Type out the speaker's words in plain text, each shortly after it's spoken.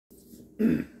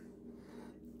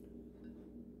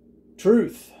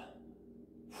Truth.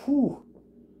 Whew.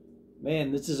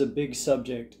 Man, this is a big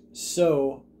subject.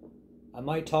 So, I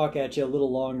might talk at you a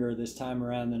little longer this time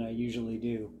around than I usually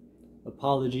do.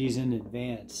 Apologies in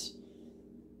advance.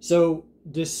 So,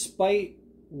 despite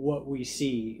what we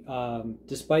see,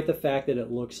 despite the fact that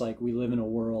it looks like we live in a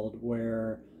world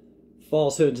where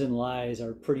falsehoods and lies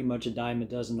are pretty much a dime a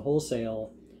dozen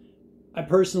wholesale, I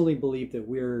personally believe that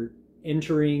we're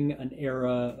entering an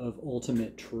era of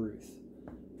ultimate truth.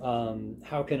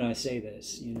 How can I say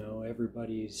this?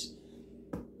 Everybody's,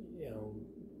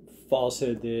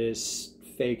 falsehood this,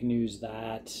 fake news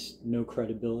that, no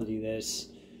credibility this.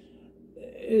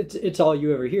 It's all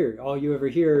you ever hear. All you ever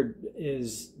hear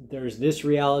is there's this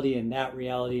reality and that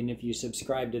reality, and if you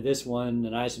subscribe to this one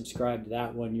and I subscribe to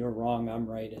that one, you're wrong, I'm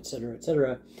right, etc.,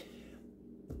 etc.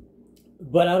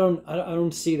 But I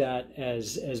don't see that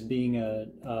as being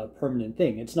a permanent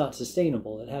thing. It's not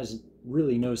sustainable. It has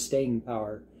really no staying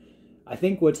power. I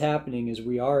think what's happening is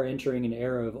we are entering an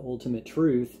era of ultimate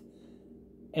truth,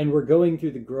 and we're going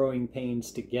through the growing pains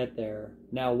to get there.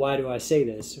 Now, why do I say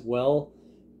this? Well,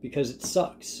 because it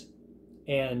sucks.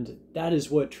 And that is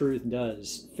what truth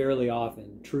does fairly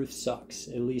often. Truth sucks.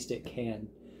 At least it can.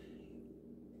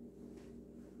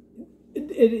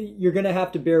 You're going to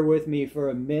have to bear with me for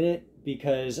a minute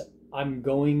because I'm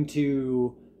going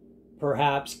to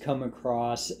perhaps come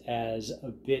across as a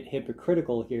bit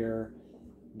hypocritical here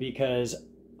because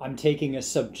I'm taking a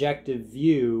subjective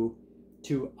view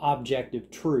to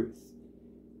objective truth.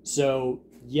 So,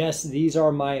 yes, these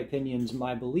are my opinions,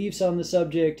 my beliefs on the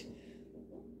subject,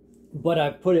 but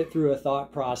I've put it through a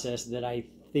thought process that I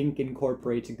think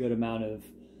incorporates a good amount of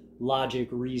logic,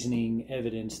 reasoning,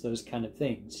 evidence, those kind of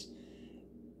things.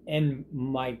 And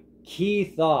my key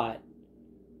thought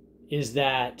is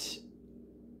that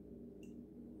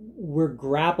we're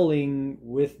grappling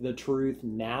with the truth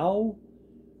now.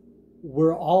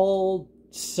 We're all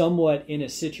somewhat in a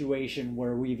situation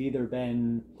where we've either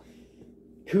been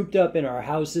cooped up in our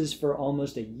houses for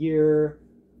almost a year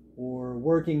or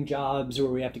working jobs where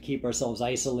we have to keep ourselves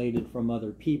isolated from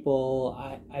other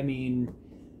people. I mean,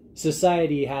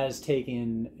 society has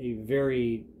taken a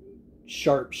very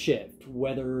sharp shift,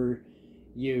 whether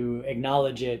you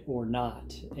acknowledge it or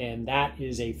not. And that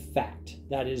is a fact.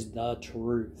 That is the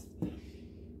truth.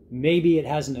 Maybe it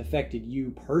hasn't affected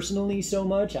you personally so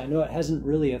much. I know it hasn't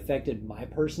really affected my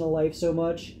personal life so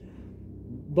much,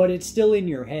 but it's still in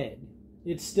your head.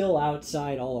 It's still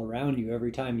outside all around you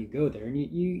every time you go there. And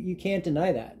you can't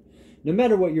deny that. No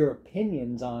matter what your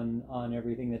opinions on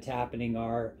everything that's happening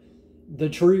are, the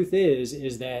truth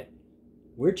is that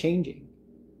we're changing.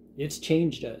 It's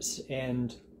changed us.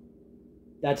 And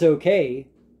that's okay,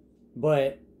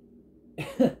 but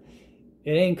it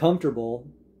ain't comfortable.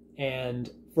 And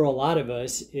for a lot of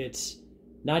us, it's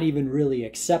not even really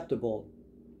acceptable.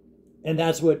 And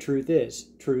that's what truth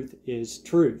is. Truth is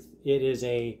truth. It is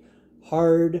a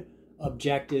hard,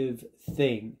 objective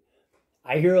thing.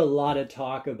 I hear a lot of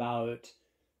talk about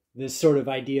this sort of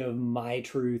idea of my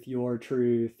truth, your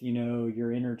truth,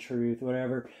 your inner truth,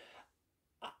 whatever.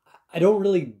 I don't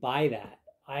really buy that.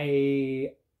 I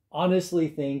honestly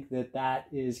think that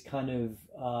is kind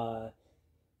of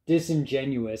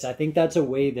disingenuous. I think that's a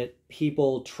way that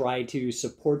people try to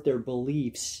support their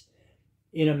beliefs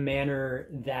in a manner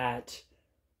that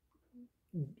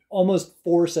almost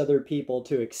force other people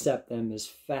to accept them as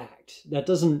fact. That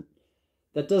doesn't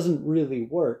really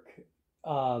work.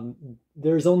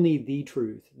 There's only the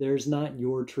truth. There's not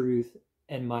your truth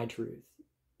and my truth.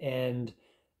 And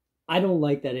I don't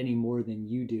like that any more than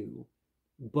you do.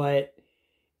 But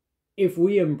if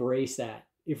we embrace that,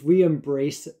 if we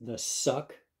embrace the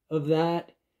suck of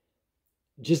that,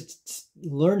 just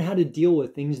learn how to deal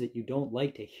with things that you don't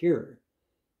like to hear.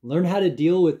 Learn how to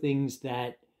deal with things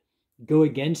that go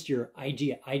against your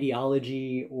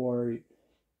ideology or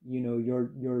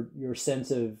your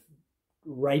sense of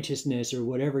righteousness or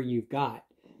whatever you've got.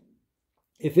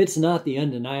 If it's not the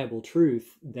undeniable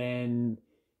truth, then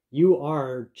you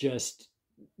are just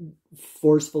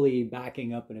forcefully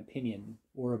backing up an opinion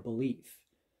or a belief.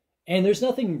 And there's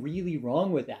nothing really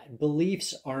wrong with that.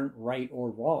 Beliefs aren't right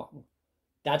or wrong.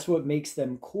 That's what makes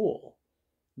them cool.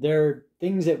 They're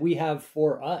things that we have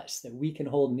for us that we can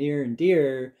hold near and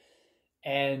dear,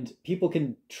 and people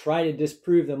can try to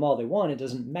disprove them all they want. It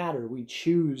doesn't matter. We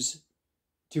choose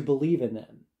to believe in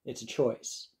them. It's a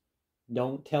choice.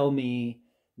 Don't tell me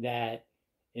that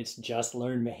it's just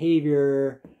learned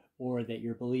behavior or that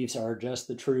your beliefs are just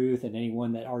the truth and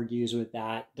anyone that argues with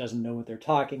that doesn't know what they're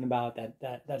talking about.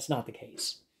 That's not the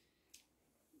case.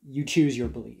 You choose your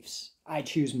beliefs. I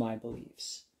choose my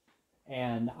beliefs.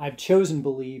 And I've chosen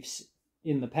beliefs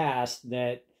in the past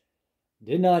that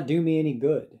did not do me any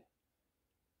good.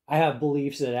 I have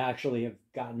beliefs that actually have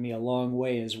gotten me a long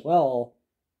way as well,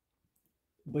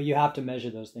 but you have to measure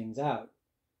those things out.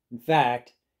 In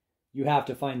fact, you have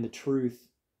to find the truth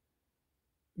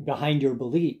behind your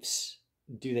beliefs.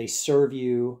 Do they serve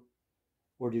you,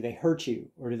 or do they hurt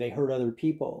you, or do they hurt other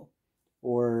people,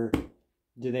 or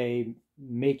do they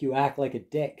make you act like a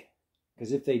dick?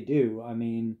 Because if they do, I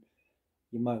mean,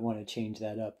 you might want to change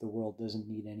that up. The world doesn't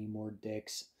need any more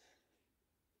dicks.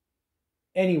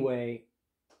 Anyway,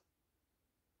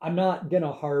 I'm not going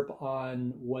to harp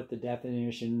on what the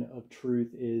definition of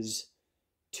truth is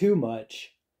too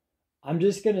much. I'm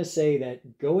just going to say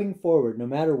that going forward, no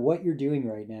matter what you're doing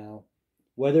right now,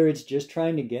 whether it's just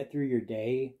trying to get through your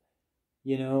day,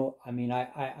 you know, I mean,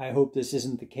 I hope this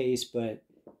isn't the case, but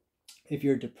if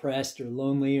you're depressed or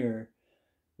lonely or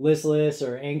listless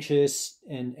or anxious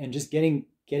and just getting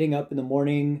up in the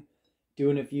morning,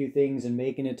 doing a few things and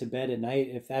making it to bed at night,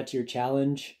 if that's your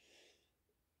challenge,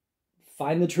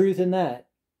 find the truth in that.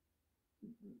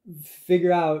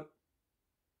 Figure out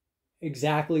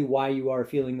exactly why you are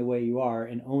feeling the way you are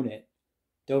and own it.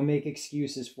 Don't make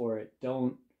excuses for it.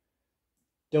 Don't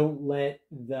let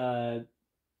the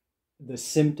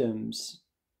symptoms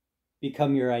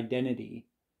become your identity.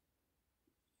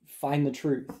 Find the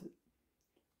truth.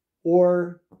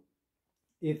 Or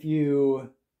if you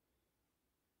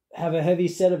have a heavy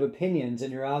set of opinions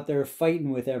and you're out there fighting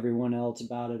with everyone else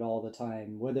about it all the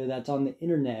time, whether that's on the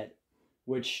internet,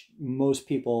 which most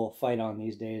people fight on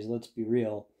these days, let's be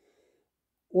real,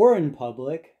 or in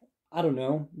public, I don't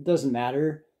know, it doesn't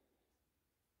matter.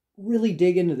 Really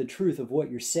dig into the truth of what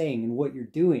you're saying and what you're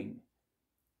doing.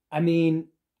 I mean,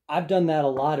 I've done that a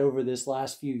lot over this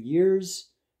last few years.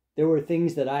 There were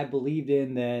things that I believed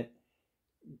in that,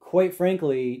 quite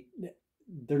frankly,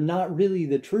 they're not really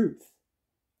the truth.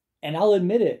 And I'll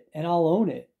admit it and I'll own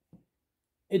it.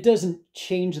 It doesn't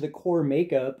change the core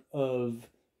makeup of,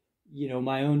 you know,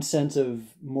 my own sense of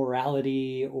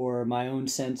morality or my own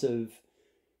sense of,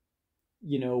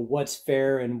 you know, what's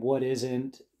fair and what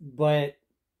isn't. But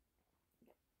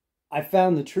I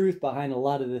found the truth behind a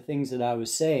lot of the things that I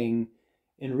was saying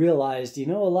and realized, you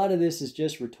know, a lot of this is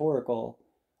just rhetorical,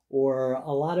 or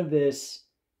a lot of this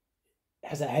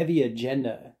has a heavy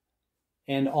agenda,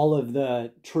 and all of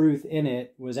the truth in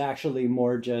it was actually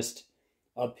more just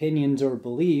opinions or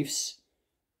beliefs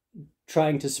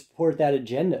trying to support that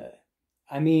agenda.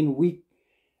 I mean,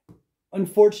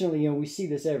 unfortunately, you know, we see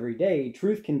this every day.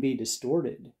 Truth can be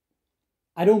distorted.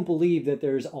 I don't believe that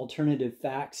there's alternative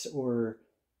facts or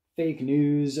fake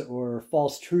news or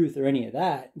false truth or any of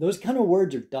that. Those kind of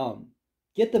words are dumb.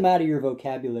 Get them out of your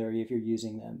vocabulary if you're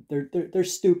using them. They're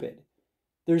stupid.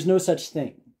 There's no such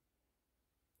thing.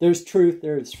 There's truth,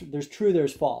 there's true,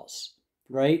 there's false,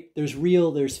 right? There's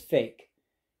real, there's fake.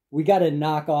 We got to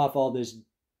knock off all this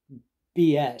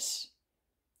BS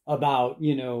about,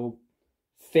 you know,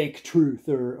 fake truth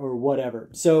or whatever.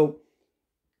 So,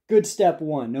 good step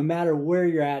one, no matter where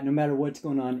you're at, no matter what's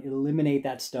going on, eliminate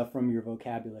that stuff from your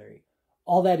vocabulary.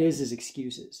 All that is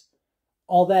excuses.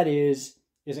 All that is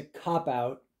a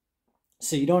cop-out,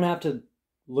 so you don't have to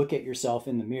look at yourself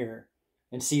in the mirror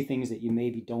and see things that you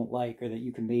maybe don't like or that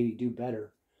you can maybe do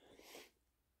better.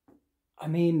 I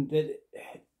mean,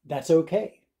 that's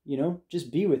okay, you know?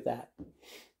 Just be with that.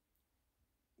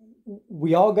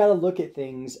 We all got to look at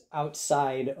things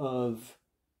outside of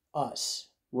us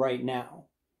right now.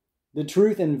 The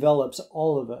truth envelops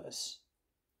all of us.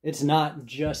 It's not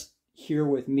just here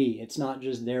with me. It's not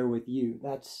just there with you.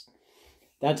 That's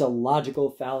a logical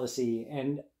fallacy.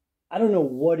 And I don't know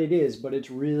what it is, but it's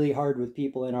really hard with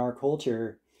people in our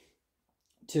culture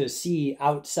to see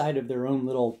outside of their own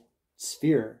little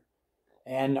sphere.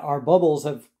 And our bubbles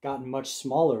have gotten much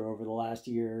smaller over the last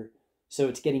year, so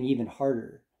it's getting even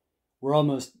harder. We're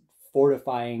almost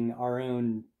fortifying our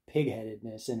own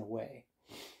pigheadedness in a way.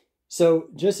 So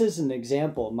just as an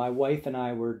example, my wife and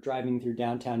I were driving through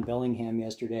downtown Bellingham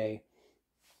yesterday,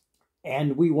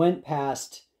 and we went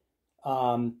past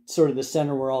sort of the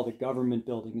center where all the government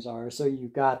buildings are. So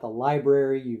you've got the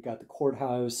library, you've got the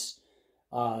courthouse,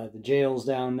 the jails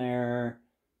down there,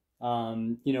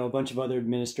 you know, a bunch of other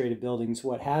administrative buildings,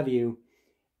 what have you.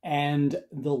 And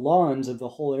the lawns of the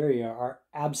whole area are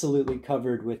absolutely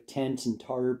covered with tents and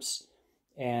tarps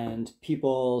and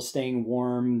people staying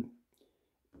warm,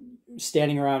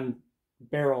 standing around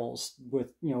barrels with,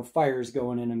 you know, fires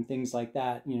going in them, things like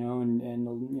that, you know, and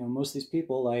you know, most of these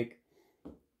people, like,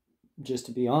 just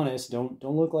to be honest, don't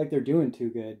look like they're doing too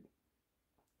good.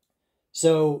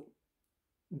 So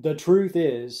the truth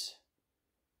is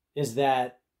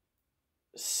that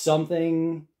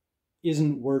something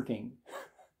isn't working.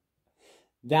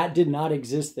 That did not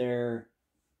exist there,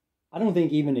 I don't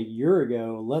think even a year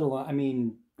ago, let alone, I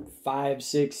mean, 5,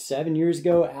 6, 7 years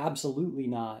ago, absolutely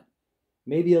not.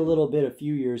 Maybe a little bit a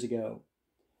few years ago.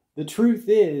 The truth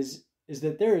is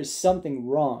that there is something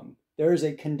wrong. There is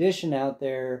a condition out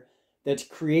there that's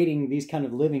creating these kind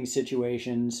of living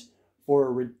situations for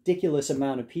a ridiculous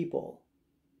amount of people.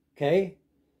 Okay?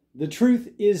 The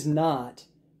truth is not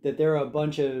that there are a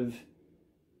bunch of,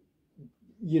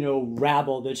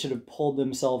 rabble that should have pulled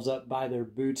themselves up by their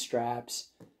bootstraps.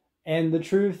 And the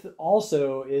truth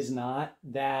also is not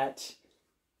that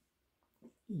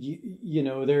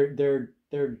they're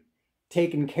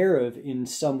taken care of in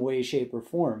some way, shape, or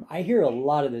form. I hear a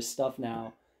lot of this stuff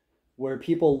now where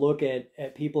people look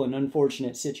at people in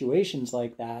unfortunate situations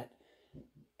like that,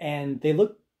 and they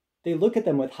look at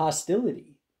them with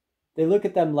hostility. They look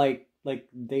at them like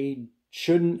they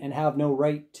shouldn't and have no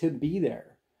right to be there.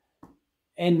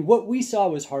 And what we saw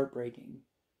was heartbreaking.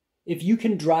 If you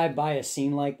can drive by a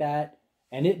scene like that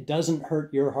and it doesn't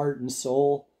hurt your heart and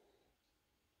soul,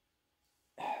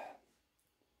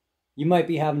 you might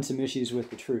be having some issues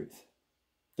with the truth.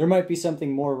 There might be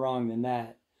something more wrong than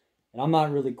that. And I'm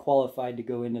not really qualified to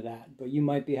go into that, but you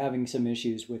might be having some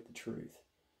issues with the truth.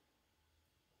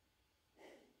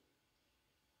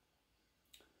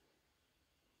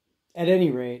 At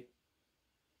any rate,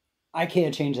 I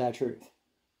can't change that truth.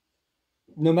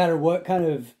 No matter what kind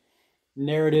of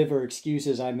narrative or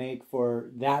excuses I make for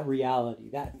that reality,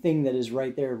 that thing that is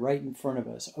right there, right in front of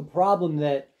us, a problem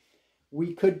that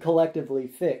we could collectively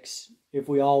fix if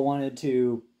we all wanted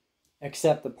to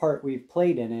accept the part we've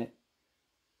played in it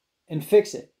and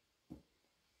fix it.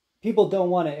 People don't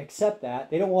want to accept that.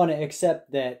 They don't want to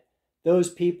accept that those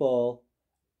people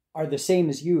are the same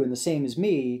as you and the same as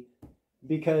me,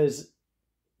 because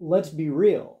let's be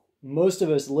real. Most of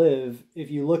us live,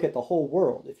 if you look at the whole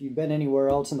world, if you've been anywhere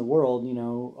else in the world,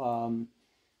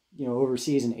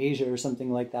 overseas in Asia or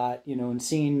something like that, and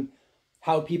seen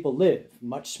how people live,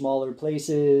 much smaller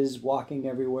places, walking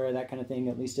everywhere, that kind of thing,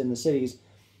 at least in the cities.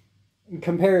 And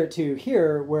compare it to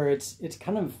here, where it's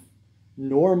kind of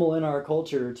normal in our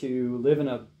culture to live in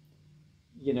a,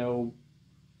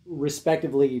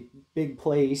 respectively big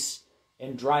place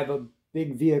and drive a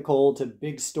big vehicle to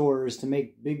big stores to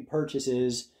make big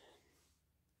purchases.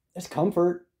 It's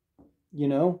comfort,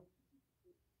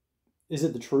 Is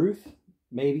it the truth?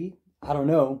 Maybe. I don't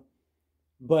know.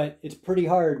 But it's pretty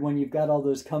hard when you've got all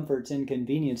those comforts and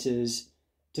conveniences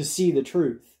to see the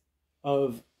truth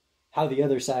of how the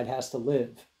other side has to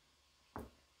live.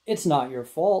 It's not your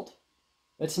fault.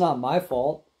 It's not my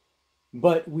fault.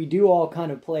 But we do all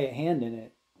kind of play a hand in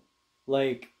it.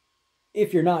 Like,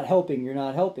 if you're not helping, you're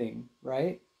not helping,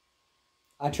 right?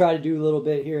 I try to do a little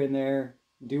bit here and there,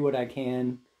 do what I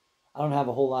can. I don't have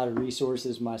a whole lot of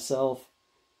resources myself,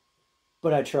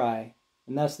 but I try.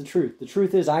 And that's the truth. The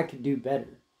truth is I could do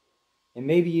better. And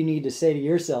maybe you need to say to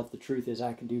yourself, the truth is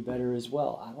I could do better as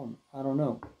well. I don't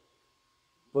know.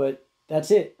 But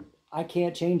that's it. I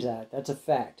can't change that. That's a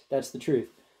fact. That's the truth.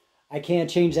 I can't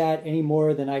change that any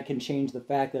more than I can change the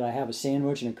fact that I have a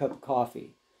sandwich and a cup of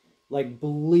coffee. Like,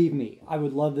 believe me, I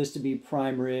would love this to be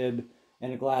prime rib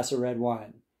and a glass of red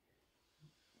wine.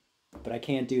 But I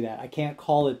can't do that. I can't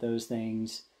call it those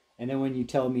things. And then when you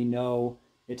tell me no,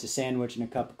 it's a sandwich and a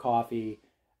cup of coffee,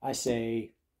 I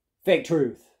say fake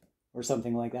truth or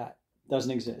something like that.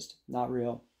 Doesn't exist. Not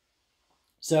real.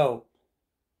 So,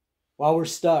 while we're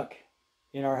stuck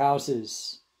in our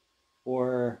houses,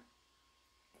 or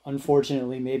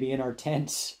unfortunately maybe in our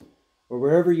tents, or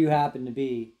wherever you happen to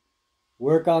be,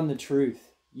 work on the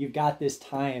truth. You've got this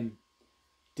time.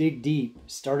 Dig deep.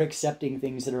 Start accepting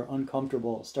things that are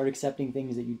uncomfortable. Start accepting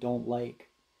things that you don't like.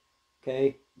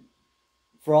 Okay?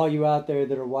 For all you out there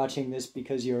that are watching this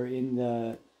because you're in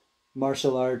the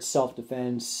martial arts,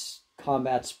 self-defense,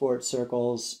 combat sports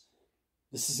circles,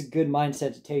 this is a good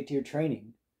mindset to take to your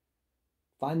training.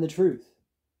 Find the truth.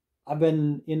 I've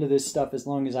been into this stuff as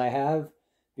long as I have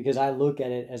because I look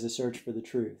at it as a search for the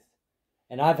truth.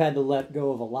 And I've had to let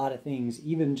go of a lot of things,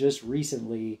 even just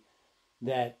recently,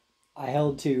 that I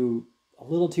held to a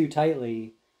little too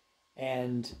tightly,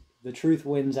 and the truth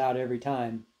wins out every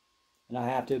time, and I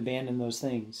have to abandon those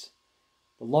things.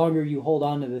 The longer you hold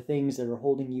on to the things that are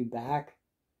holding you back,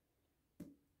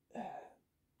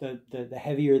 the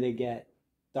heavier they get,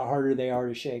 the harder they are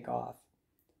to shake off.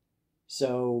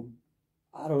 So,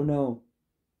 I don't know.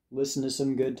 Listen to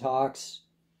some good talks,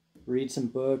 read some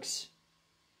books,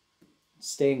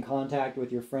 stay in contact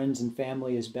with your friends and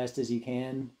family as best as you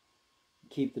can.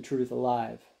 Keep the truth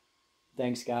alive.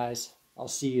 Thanks, guys. I'll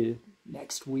see you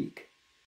next week.